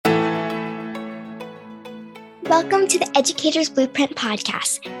Welcome to the Educator's Blueprint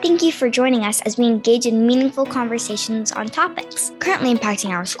podcast. Thank you for joining us as we engage in meaningful conversations on topics currently impacting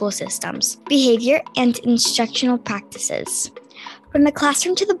our school systems, behavior, and instructional practices. From the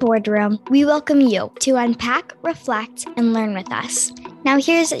classroom to the boardroom, we welcome you to unpack, reflect, and learn with us. Now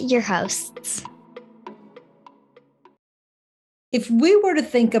here's your hosts. If we were to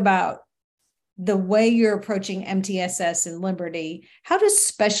think about the way you're approaching MTSS and Liberty, how does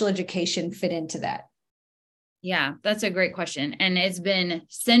special education fit into that? Yeah, that's a great question. And it's been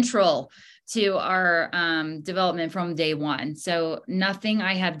central to our development from day one. So nothing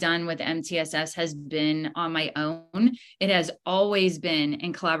I have done with MTSS has been on my own. It has always been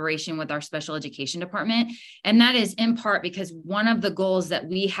in collaboration with our special education department. And that is in part because one of the goals that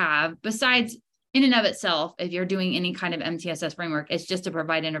we have, besides in and of itself, if you're doing any kind of MTSS framework, it's just to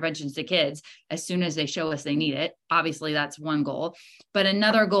provide interventions to kids as soon as they show us they need it. Obviously, that's one goal. But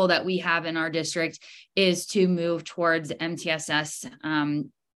another goal that we have in our district is to move towards MTSS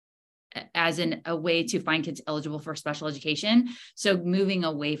as a way to find kids eligible for special education. So moving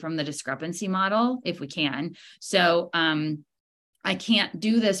away from the discrepancy model, if we can. So I can't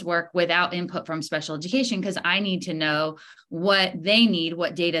do this work without input from special education because I need to know what they need,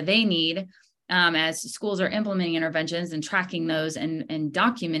 what data they need. As schools are implementing interventions and tracking those and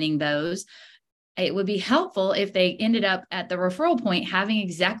documenting those, it would be helpful if they ended up at the referral point having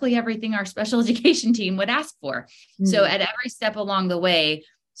exactly everything our special education team would ask for. Mm-hmm. So at every step along the way,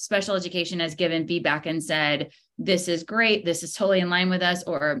 special education has given feedback and said, this is great, this is totally in line with us.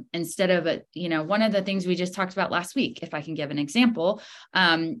 Or instead of one of the things we just talked about last week, if I can give an example,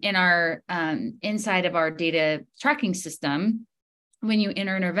 in our inside of our data tracking system, when you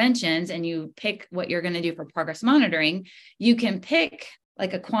enter interventions and you pick what you're going to do for progress monitoring, you can pick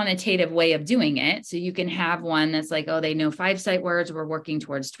like a quantitative way of doing it. So you can have one that's like, oh, they know 5 sight words. We're working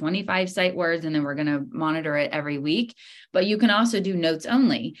towards 25 sight words, and then we're going to monitor it every week. But you can also do notes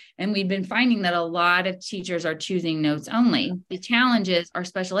only. And we've been finding that a lot of teachers are choosing notes only. The challenge is our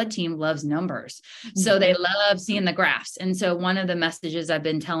special ed team loves numbers. So they love seeing the graphs. And so one of the messages I've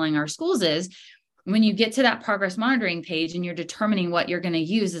been telling our schools is, when you get to that progress monitoring page and you're determining what you're going to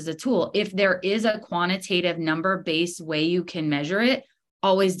use as a tool, if there is a quantitative number-based way you can measure it,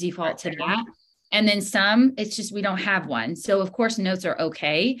 always default to that. And then some, it's just, we don't have one. So of course, notes are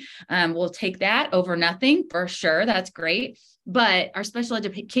okay. We'll take that over nothing for sure. That's great. But our special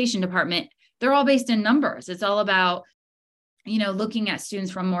education department, they're all based in numbers. It's all about looking at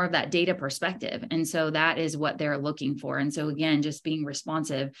students from more of that data perspective. And so that is what they're looking for. And so again, just being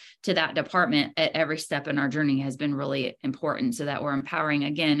responsive to that department at every step in our journey has been really important so that we're empowering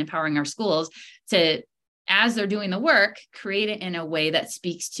our schools to, as they're doing the work, create it in a way that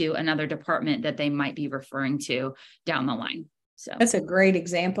speaks to another department that they might be referring to down the line. So that's a great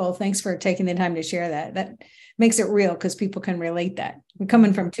example. Thanks for taking the time to share that. That makes it real because people can relate that. We're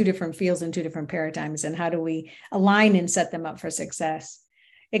coming from 2 different fields and 2 different paradigms, and how do we align and set them up for success?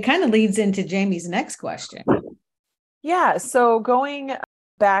 It kind of leads into Jamie's next question. Yeah. So going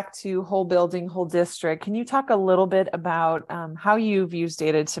back to whole building, whole district, can you talk a little bit about how you've used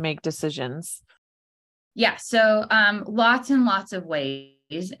data to make decisions? Yeah. So lots and lots of ways.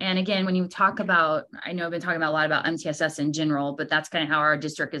 And again, when you talk about, I know I've been talking a lot about MTSS in general, but that's kind of how our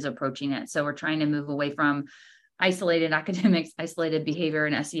district is approaching it. So we're trying to move away from isolated academics, isolated behavior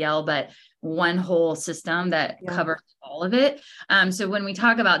and SEL, but one whole system that covers all of it. So when we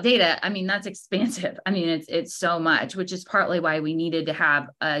talk about data, that's expansive. It's so much, which is partly why we needed to have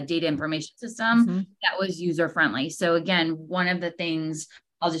a data information system that was user friendly. So again, one of the things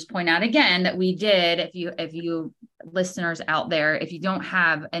I'll just point out again that we did, if you listeners out there, if you don't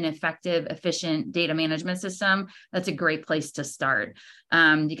have an effective, efficient data management system, that's a great place to start.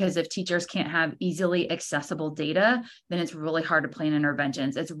 Because if teachers can't have easily accessible data, then it's really hard to plan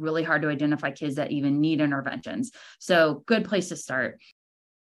interventions. It's really hard to identify kids that even need interventions. So good place to start.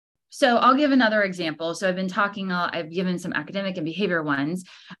 So I'll give another example. So I've given some academic and behavior ones.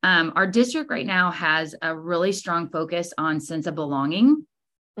 Our district right now has a really strong focus on sense of belonging.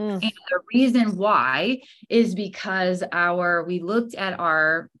 And the reason why is because we looked at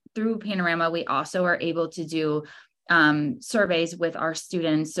through Panorama, we also are able to do surveys with our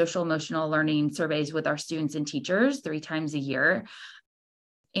students, social emotional learning surveys with our students and teachers 3 times a year.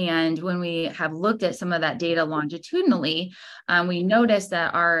 And when we have looked at some of that data longitudinally, we noticed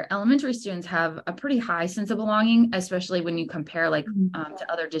that our elementary students have a pretty high sense of belonging, especially when you compare to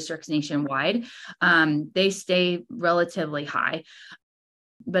other districts nationwide. They stay relatively high.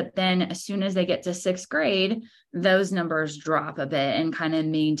 But then as soon as they get to 6th grade, those numbers drop a bit and kind of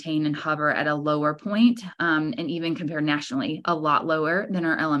maintain and hover at a lower point, and even compare nationally, a lot lower than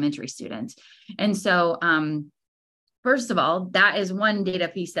our elementary students. And so First of all, that is one data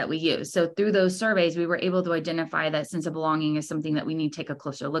piece that we use. So through those surveys, we were able to identify that sense of belonging is something that we need to take a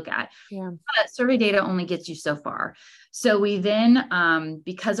closer look at. Yeah. But survey data only gets you so far. So we then,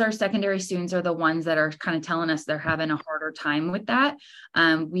 because our secondary students are the ones that are kind of telling us they're having a harder time with that,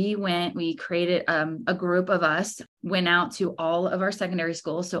 we created a group of us, went out to all of our secondary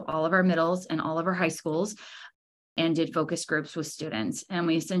schools, so all of our middles and all of our high schools, and did focus groups with students. And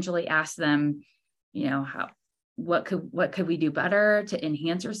we essentially asked them, what could we do better to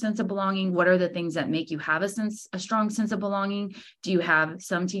enhance your sense of belonging? What are the things that make you have a strong sense of belonging? Do you have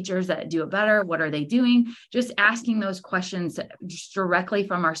some teachers that do it better? What are they doing? Just asking those questions just directly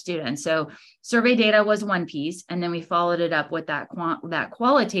from our students. So survey data was one piece, and then we followed it up with that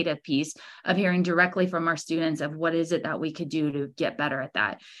qualitative piece of hearing directly from our students of what is it that we could do to get better at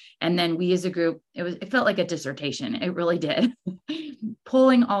that. And then we as a group, it felt like a dissertation. It really did.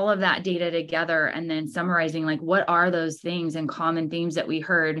 Pulling all of that data together and then summarizing, like, what are those things and common themes that we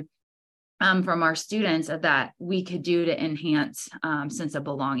heard from our students that we could do to enhance sense of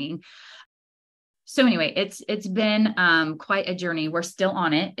belonging. So anyway, it's been quite a journey. We're still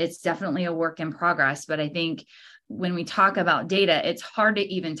on it. It's definitely a work in progress, but I think when we talk about data, it's hard to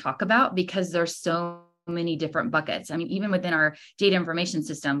even talk about because there's so many different buckets. I mean, even within our data information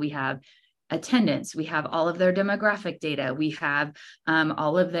system, we have attendance, we have all of their demographic data, we have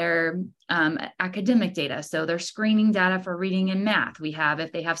all of their academic data. So their screening data for reading and math. We have,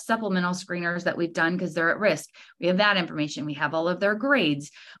 if they have supplemental screeners that we've done because they're at risk, we have that information. We have all of their grades.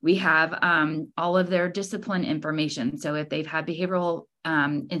 We have all of their discipline information. So if they've had behavioral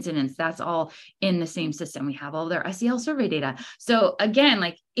incidents, that's all in the same system. We have all their SEL survey data. So again,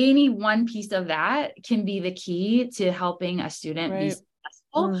 like any one piece of that can be the key to helping a student be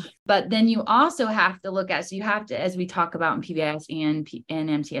successful. But then you also have to look at, so you have to, as we talk about in PBIS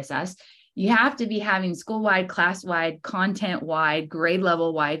and MTSS, you have to be having school-wide, class-wide, content-wide, grade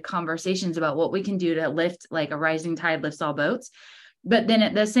level-wide conversations about what we can do to lift, like a rising tide lifts all boats. But then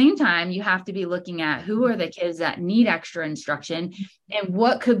at the same time, you have to be looking at who are the kids that need extra instruction and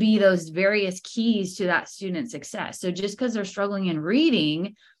what could be those various keys to that student's success. So just because they're struggling in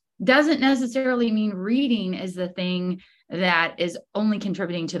reading doesn't necessarily mean reading is the thing that is only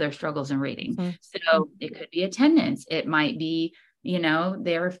contributing to their struggles in reading. So it could be attendance. It might be,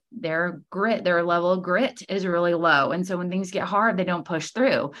 their grit, their level of grit is really low. And so when things get hard, they don't push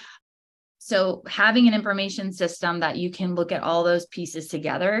through. So having an information system that you can look at all those pieces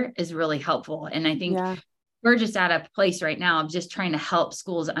together is really helpful. And I think we're just at a place right now of just trying to help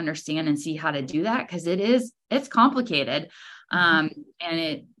schools understand and see how to do that, because it's complicated. And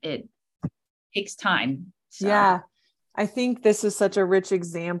it takes time. So. Yeah. I think this is such a rich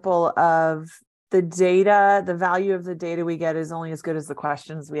example of the data. The value of the data we get is only as good as the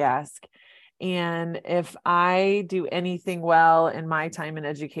questions we ask. And if I do anything well in my time in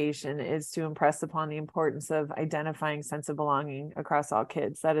education is to impress upon the importance of identifying sense of belonging across all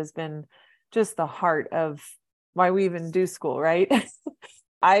kids. That has been just the heart of why we even do school, right?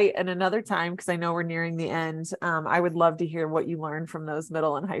 And another time, because I know we're nearing the end, I would love to hear what you learned from those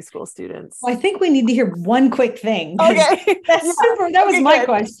middle and high school students. Well, I think we need to hear one quick thing. Okay. That's super. That was my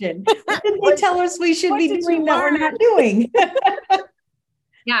question. What did they tell us we should be doing that we're not doing?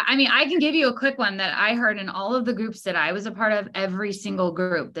 Yeah, I mean, I can give you a quick one that I heard in all of the groups that I was a part of. Every single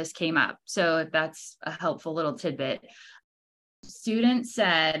group, this came up. So if that's a helpful little tidbit. Students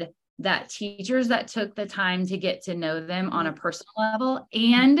said that teachers that took the time to get to know them on a personal level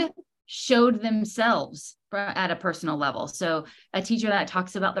and showed themselves at a personal level. So a teacher that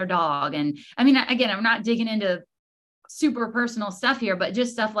talks about their dog. And I mean, again, I'm not digging into super personal stuff here, but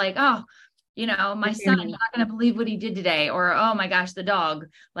just stuff like, oh, my son, you're not going to believe what he did today. Or, oh my gosh, the dog,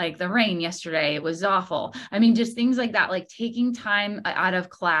 like the rain yesterday, it was awful. I mean, just things like that, like taking time out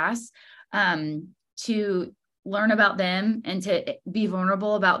of class to learn about them and to be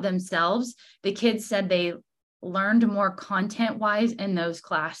vulnerable about themselves. The kids said they learned more content wise in those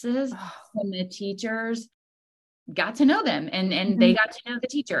classes when the teachers got to know them and they got to know the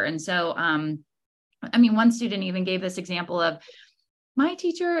teacher. And so, I mean, one student even gave this example of my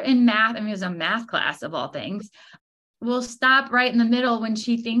teacher in math. I mean, it was a math class of all things. We'll stop right in the middle when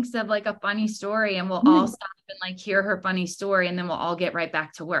she thinks of like a funny story and we'll all stop and like hear her funny story. And then we'll all get right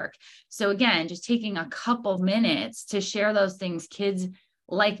back to work. So again, just taking a couple minutes to share those things. Kids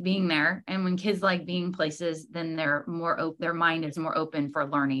like being there. And when kids like being places, then they're more their mind is more open for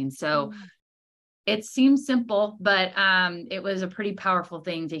learning. So it seems simple, but it was a pretty powerful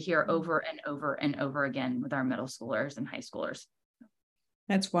thing to hear over and over and over again with our middle schoolers and high schoolers.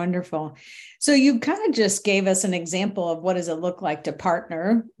 That's wonderful. So you kind of just gave us an example of what does it look like to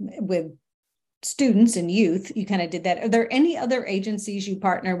partner with students and youth, you kind of did that. Are there any other agencies you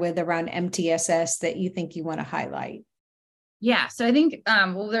partner with around MTSS that you think you want to highlight? Yeah. So I think,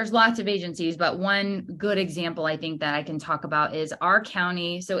 well, there's lots of agencies, but one good example I think that I can talk about is our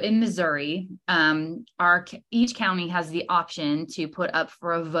county. So in Missouri, each county has the option to put up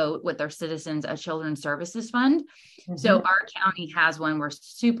for a vote with their citizens a children's services fund. Mm-hmm. So our county has one. We're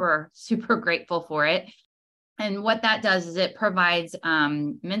super, super grateful for it. And what that does is it provides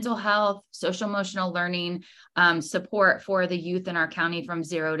mental health, social emotional learning support for the youth in our county from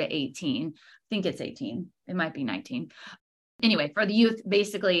 0 to 18. I think it's 18. It might be 19. Anyway, for the youth,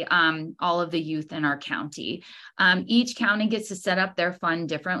 basically all of the youth in our county. Each county gets to set up their fund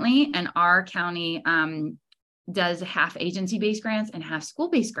differently. And our county does half agency-based grants and half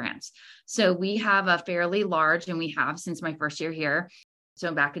school-based grants. So we have a fairly large, and we have since my first year here,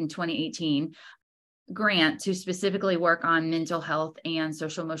 so back in 2018, grant to specifically work on mental health and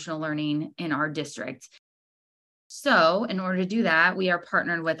social emotional learning in our district. So in order to do that, we are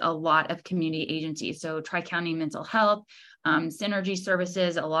partnered with a lot of community agencies. So Tri-County Mental Health, Synergy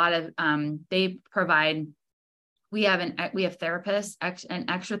Services, a lot of, they provide, we have therapists, and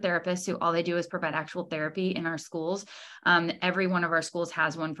extra therapists who all they do is provide actual therapy in our schools. Every one of our schools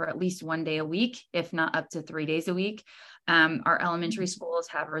has one for at least 1 day a week, if not up to 3 days a week. Our elementary schools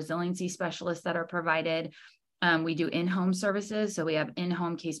have resiliency specialists that are provided. We do in-home services. So we have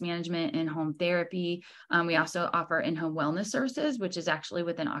in-home case management, in-home therapy. We also offer in-home wellness services, which is actually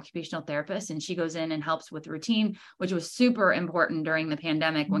with an occupational therapist. And she goes in and helps with routine, which was super important during the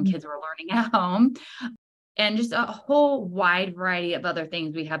pandemic when kids were learning at home. And just a whole wide variety of other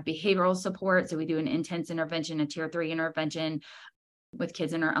things. We have behavioral support. So we do an intense intervention, a tier 3 intervention with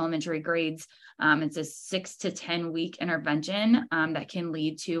kids in our elementary grades. It's a 6 to 10 week intervention that can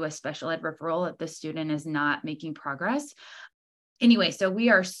lead to a special ed referral if the student is not making progress. Anyway, so we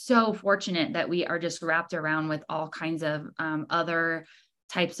are so fortunate that we are just wrapped around with all kinds of other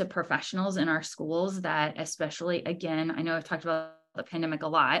types of professionals in our schools that, especially, again, I know I've talked about the pandemic a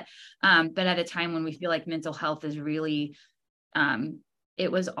lot, but at a time when we feel like mental health is really,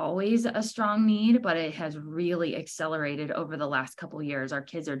 it was always a strong need, but it has really accelerated over the last couple of years. Our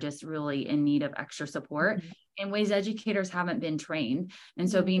kids are just really in need of extra support in ways educators haven't been trained. And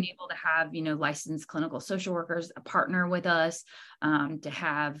so being able to have, licensed clinical social workers partner with us, to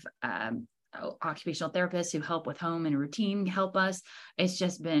have occupational therapists who help with home and routine help us, it's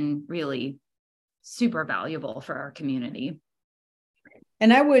just been really super valuable for our community.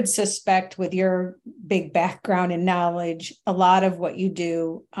 And I would suspect with your big background and knowledge, a lot of what you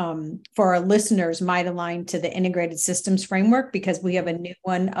do for our listeners might align to the integrated systems framework, because we have a new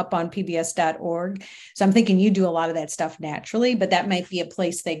one up on pbs.org. So I'm thinking you do a lot of that stuff naturally, but that might be a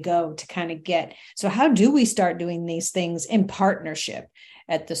place they go to kind of get. So how do we start doing these things in partnership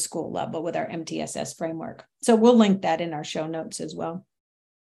at the school level with our MTSS framework? So we'll link that in our show notes as well.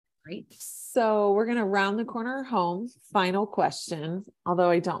 Great. So we're going to round the corner home. Final question, although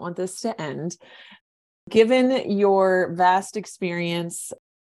I don't want this to end. Given your vast experience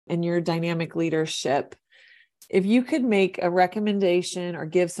and your dynamic leadership, if you could make a recommendation or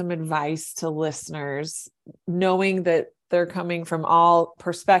give some advice to listeners, knowing that they're coming from all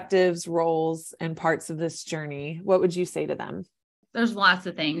perspectives, roles, and parts of this journey, what would you say to them? There's lots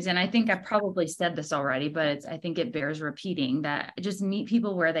of things. And I think I probably said this already, but I think it bears repeating, that just meet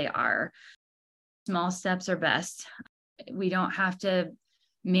people where they are. Small steps are best. We don't have to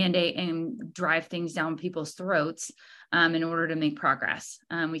mandate and drive things down people's throats in order to make progress.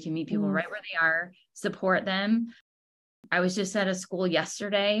 We can meet people right where they are, support them. I was just at a school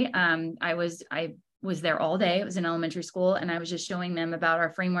yesterday. I was there all day. It was an elementary school, and I was just showing them about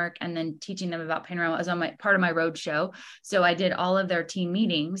our framework and then teaching them about Panorama. It was on part of my road show. So I did all of their team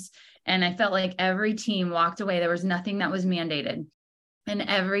meetings, and I felt like every team walked away. There was nothing that was mandated. And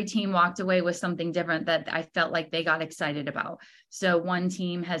every team walked away with something different that I felt like they got excited about. So one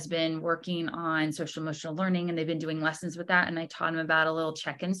team has been working on social emotional learning, and they've been doing lessons with that. And I taught them about a little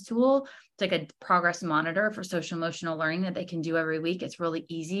check-ins tool. It's like a progress monitor for social emotional learning that they can do every week. It's really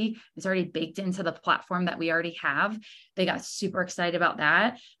easy. It's already baked into the platform that we already have. They got super excited about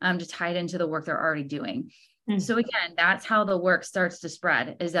that to tie it into the work they're already doing. So again, that's how the work starts to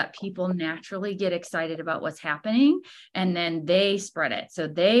spread, is that people naturally get excited about what's happening, and then they spread it. So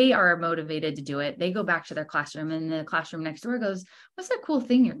they are motivated to do it. They go back to their classroom, and the classroom next door goes, what's that cool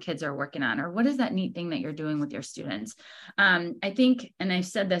thing your kids are working on? Or what is that neat thing that you're doing with your students? I think, and I've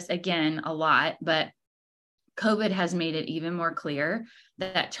said this again a lot, but COVID has made it even more clear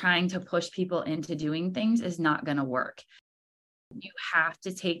that trying to push people into doing things is not going to work. You have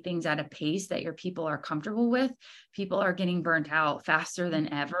to take things at a pace that your people are comfortable with. People are getting burnt out faster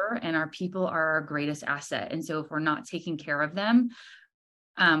than ever, and our people are our greatest asset. And so if we're not taking care of them,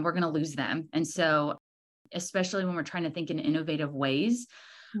 we're going to lose them. And so, especially when we're trying to think in innovative ways,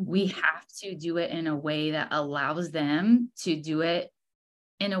 we have to do it in a way that allows them to do it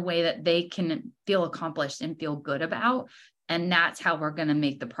in a way that they can feel accomplished and feel good about. And that's how we're going to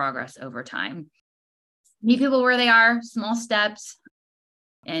make the progress over time. Meet people where they are, small steps,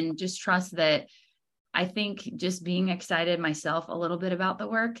 and just trust that. I think just being excited myself a little bit about the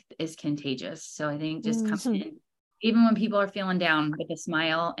work is contagious. So I think just coming in, even when people are feeling down, with a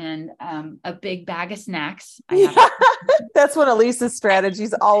smile and a big bag of snacks. That's one of Lisa's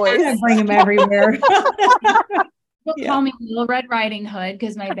strategies always. I bring them everywhere. People call me Little Red Riding Hood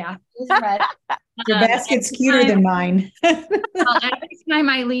because my basket is red. Your basket's cuter than mine. Every time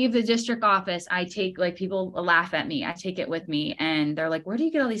I leave the district office, I take, like, people laugh at me. I take it with me and they're like, where do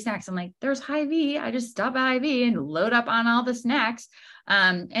you get all these snacks? I'm like, there's Hy-Vee. I just stop at Hy-Vee and load up on all the snacks.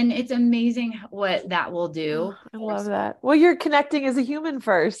 And it's amazing what that will do. I love that. Well, you're connecting as a human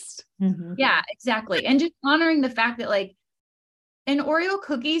first. Yeah, exactly. And just honoring the fact that, like, an Oreo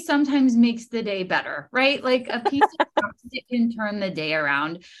cookie sometimes makes the day better, right? Like a piece of chocolate can turn the day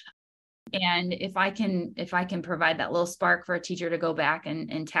around. And if I can provide that little spark for a teacher to go back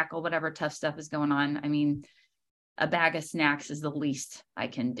and tackle whatever tough stuff is going on, I mean, a bag of snacks is the least I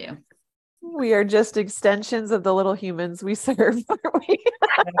can do. We are just extensions of the little humans we serve, aren't we?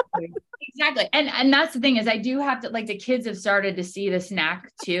 Exactly. And that's the thing, is I do have to, like, the kids have started to see the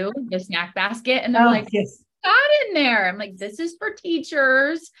snack too, the snack basket. And they're like, yes. got in there. I'm like, this is for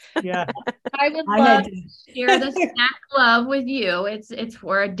teachers. Yeah. I would love to share the snack love with you. It's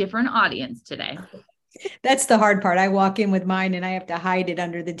for a different audience today. That's the hard part. I walk in with mine and I have to hide it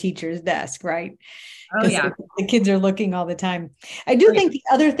under the teacher's desk, right? Oh yeah. The kids are looking all the time. I do think the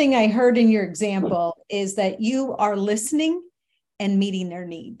other thing I heard in your example is that you are listening and meeting their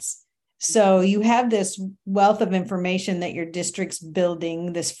needs. So you have this wealth of information that your district's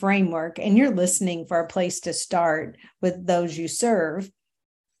building, this framework, and you're listening for a place to start with those you serve.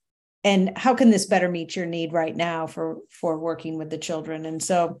 And how can this better meet your need right now for working with the children? And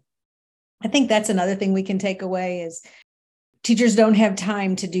so I think that's another thing we can take away is teachers don't have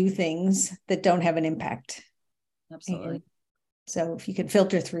time to do things that don't have an impact. Absolutely. And so if you can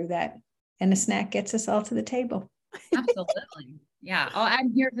filter through that, and a snack gets us all to the table. Absolutely. Yeah. Oh,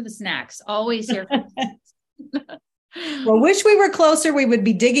 I'm here for the snacks. Always here for the snacks. Well, wish we were closer. We would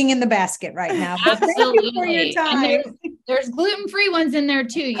be digging in the basket right now. Absolutely. Thank you for your time. And there's gluten-free ones in there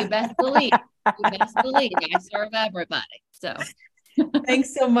too. You best believe. You best believe. I serve everybody. So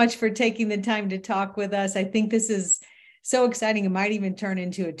thanks so much for taking the time to talk with us. I think this is so exciting. It might even turn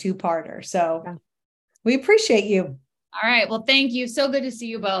into a two-parter. So we appreciate you. All right. Well, thank you. So good to see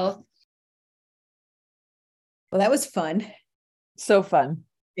you both. Well, that was fun. So fun.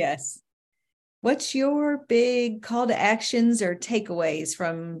 Yes. What's your big call to actions or takeaways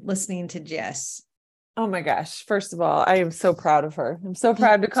from listening to Jess? Oh my gosh. First of all, I am so proud of her. I'm so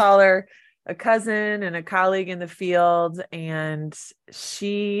proud to call her a cousin and a colleague in the field. And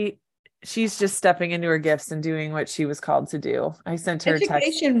she's just stepping into her gifts and doing what she was called to do. I sent her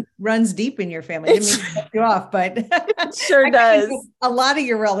Education runs deep in your family. I didn't mean to cut you off, but it sure does. A lot of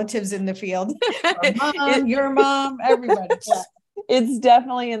your relatives in the field. Your mom, everybody. Yeah. It's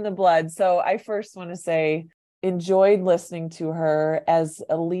definitely in the blood. So I first want to say, enjoyed listening to her as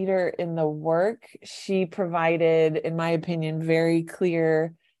a leader in the work. She provided, in my opinion, very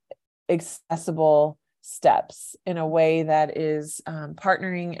clear, accessible steps in a way that is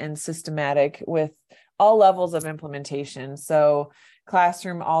partnering and systematic with all levels of implementation. So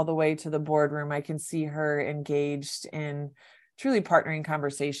classroom all the way to the boardroom, I can see her engaged in truly partnering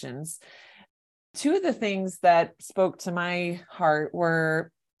conversations. Two of the things that spoke to my heart were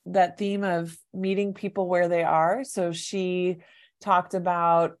that theme of meeting people where they are. So she talked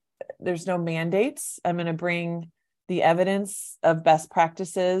about there's no mandates. I'm going to bring the evidence of best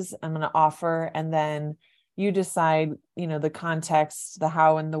practices. I'm going to offer, and then you decide, the context, the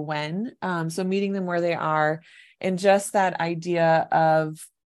how and the when. So meeting them where they are, and just that idea of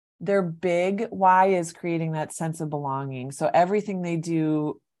their big why is creating that sense of belonging. So everything they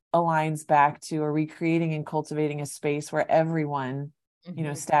do aligns back to, are we creating and cultivating a space where everyone,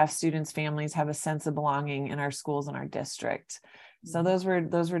 staff, students, families have a sense of belonging in our schools and our district. So those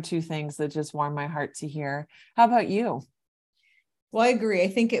were two things that just warmed my heart to hear. How about you? Well, I agree. I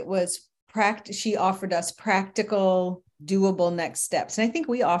think it was she offered us practical doable next steps. And I think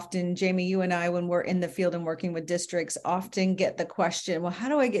we often, Jamie, you and I, when we're in the field and working with districts, often get the question, well, how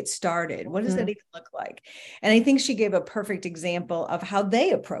do I get started? What does that even look like? And I think she gave a perfect example of how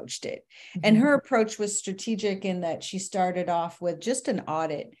they approached it. And her approach was strategic in that she started off with just an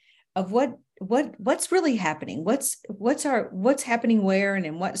audit of what's really happening, what's happening where and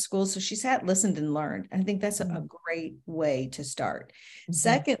in what schools. So she sat, listened, and learned. I think that's a great way to start.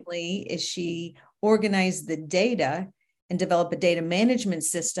 Secondly, is she organized the data and develop a data management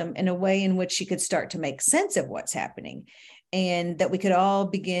system in a way in which she could start to make sense of what's happening, and that we could all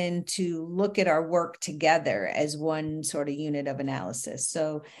begin to look at our work together as one sort of unit of analysis.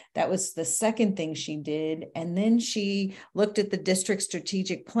 So that was the second thing she did. And then she looked at the district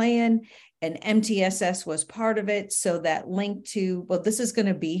strategic plan, and MTSS was part of it. So that linked to, well, this is going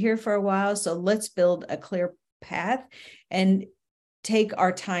to be here for a while, so let's build a clear path and take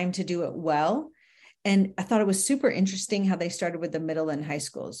our time to do it well. And I thought it was super interesting how they started with the middle and high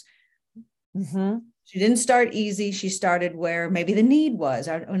schools. She didn't start easy. She started where maybe the need was.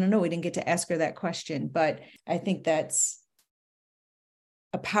 I don't know. We didn't get to ask her that question, but I think that's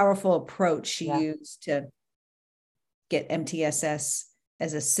a powerful approach she used to get MTSS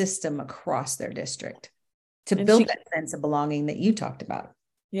as a system across their district to build that sense of belonging that you talked about.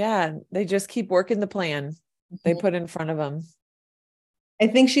 Yeah. They just keep working the plan they put in front of them. I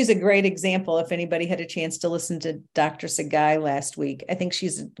think she's a great example. If anybody had a chance to listen to Dr. Sagai last week, I think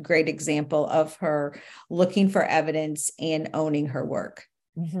she's a great example of her looking for evidence and owning her work.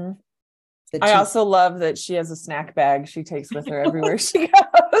 I also love that she has a snack bag she takes with her everywhere she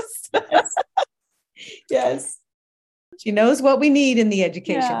goes. Yes. She knows what we need in the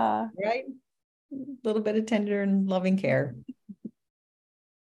education, right? A little bit of tender and loving care.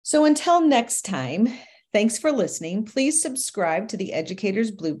 So until next time, thanks for listening. Please subscribe to the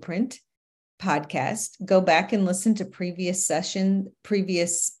Educator's Blueprint podcast. Go back and listen to previous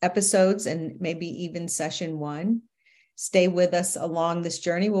episodes, and maybe even session 1. Stay with us along this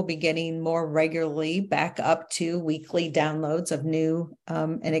journey. We'll be getting more regularly back up to weekly downloads of new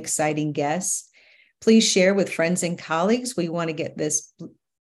and exciting guests. Please share with friends and colleagues. We want to get this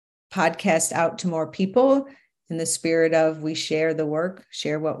podcast out to more people in the spirit of we share the work,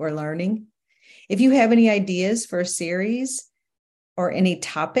 share what we're learning. If you have any ideas for a series or any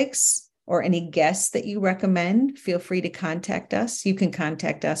topics or any guests that you recommend, feel free to contact us. You can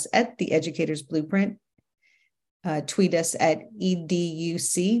contact us at the Educator's Blueprint, tweet us at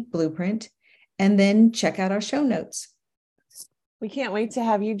EDUC Blueprint, and then check out our show notes. We can't wait to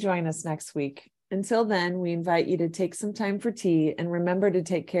have you join us next week. Until then, we invite you to take some time for tea and remember to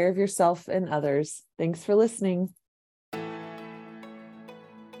take care of yourself and others. Thanks for listening.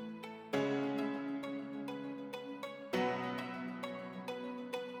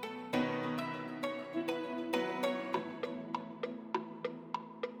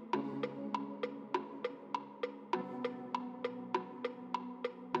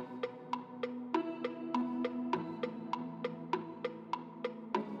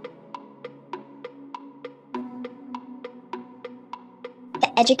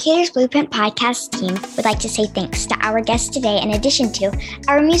 The Educator's Blueprint podcast team would like to say thanks to our guest today, in addition to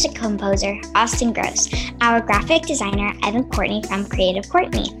our music composer, Austin Gross, our graphic designer, Evan Courtney from Creative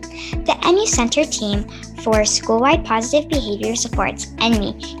Courtney, the MU Center team for School-Wide Positive Behavior Supports, and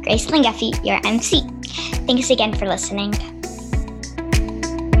me, Grace Linguffey, your MC. Thanks again for listening.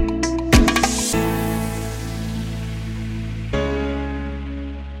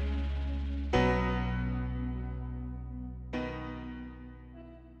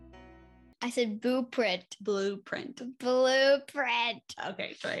 I said blueprint. Blueprint. Blueprint.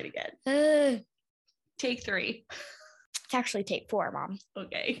 Okay, try it again. Take 3. It's actually take 4, Mom.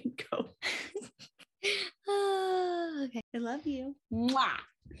 Okay, go. Okay. I love you. Mwah.